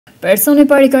Personi i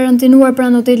pari karantinuar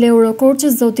pranë hotelit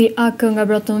Eurokorçës, zoti AK nga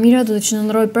Bratomira, do të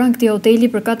qëndrojë pranë këtij hoteli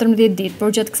për 14 ditë,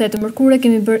 por gjatë kësaj të mërkure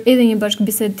kemi bërë edhe një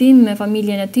bashkëbisedim me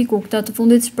familjen e tij, ku këta të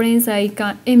fundit shprehin se ai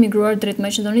ka emigruar drejt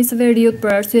Maqedonisë së Veriut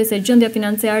për arsye se gjendja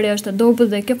financiare është e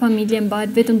dobët dhe kjo familje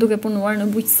mbahet vetëm duke punuar në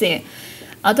bujqësi.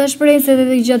 Ata shprehin se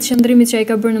edhe gjatë qëndrimit që ai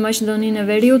ka bërë në Maqedoninë e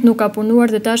Veriut nuk ka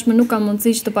punuar dhe tashmë nuk ka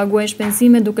mundësi që të paguajë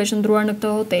shpenzimet duke qëndruar në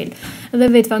këtë hotel. Dhe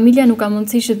vetë familja nuk ka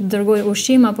mundësi që të dërgojë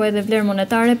ushqim apo edhe vlerë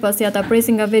monetare pasi ata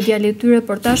presin nga vetë djali i tyre,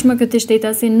 por tashmë këtë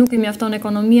shtetasi nuk i mjafton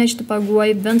ekonomia që të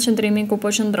paguajë vend qëndrimin ku po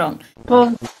qëndron. Po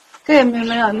kemi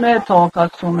me toka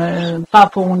këtu me pa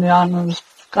punë janë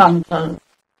kanë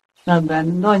në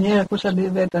vend. Ndonjëherë kush e di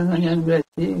vetë në një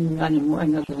ngreti, nga një muaj,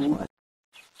 nga 2 muaj.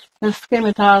 Ne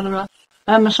s'kemi të ardhur.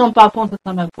 Më shumë pa punë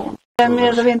të me punë. Kemi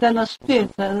edhe vinte në shtëpi,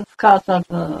 se s'ka sa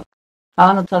të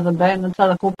anët të bëjnë, sa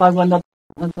të ku paguajnë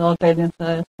në të hotelin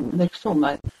se dhe kështu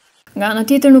me. Nga ana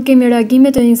tjetër nuk kemi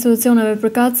reagimet e institucioneve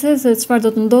përkatëse se çfarë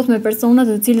do të ndodhë me personat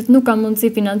të cilët nuk kanë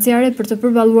mundësi financiare për të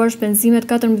përballuar shpenzimet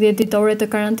 14 ditore të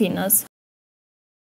karantinës.